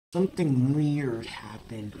Something weird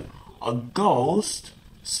happened. A ghost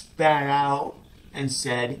spat out and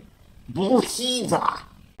said, "Bullhiva."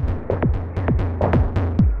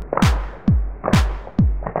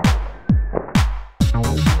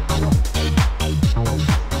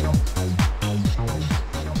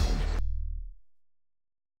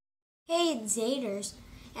 Hey, it's Zaders.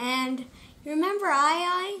 And you remember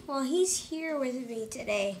SuperEyeEye? Well, he's here with me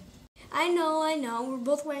today. I know, we're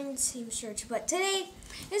both wearing the same shirts, but today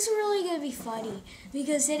it's really going to be funny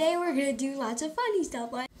because today we're going to do lots of funny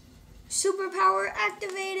stuff like superpower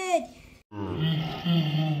activated.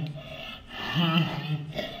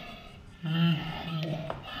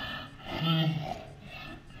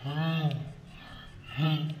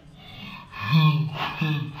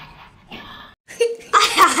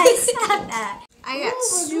 I said that. I got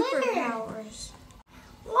superpowers.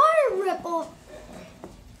 Water ripple.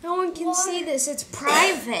 No one can see this. It's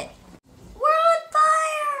private. We're on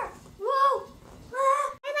fire! Whoa!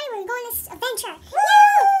 Everybody, we're going on this adventure. Woo!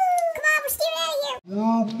 Come on, we're steering out of here.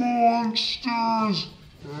 We're monsters!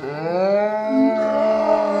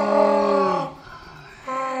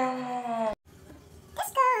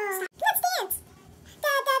 Let's go. Let's dance.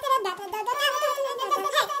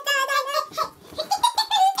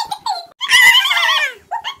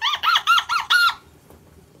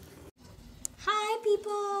 Hi,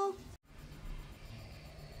 people.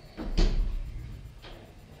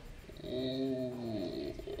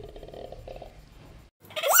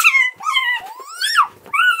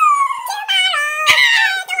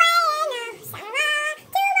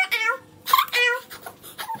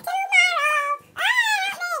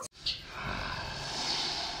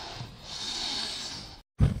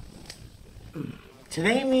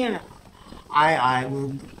 Today, me and I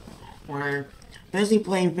were busy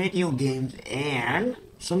playing video games, and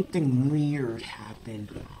something weird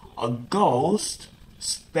happened. A ghost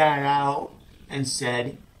spat out and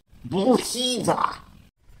said, "Bullhiva."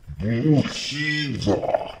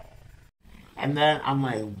 Bullhiva. And then I'm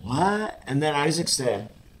like, what? And then Isaac said,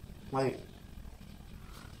 like,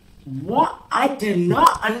 what? I did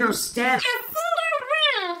not understand.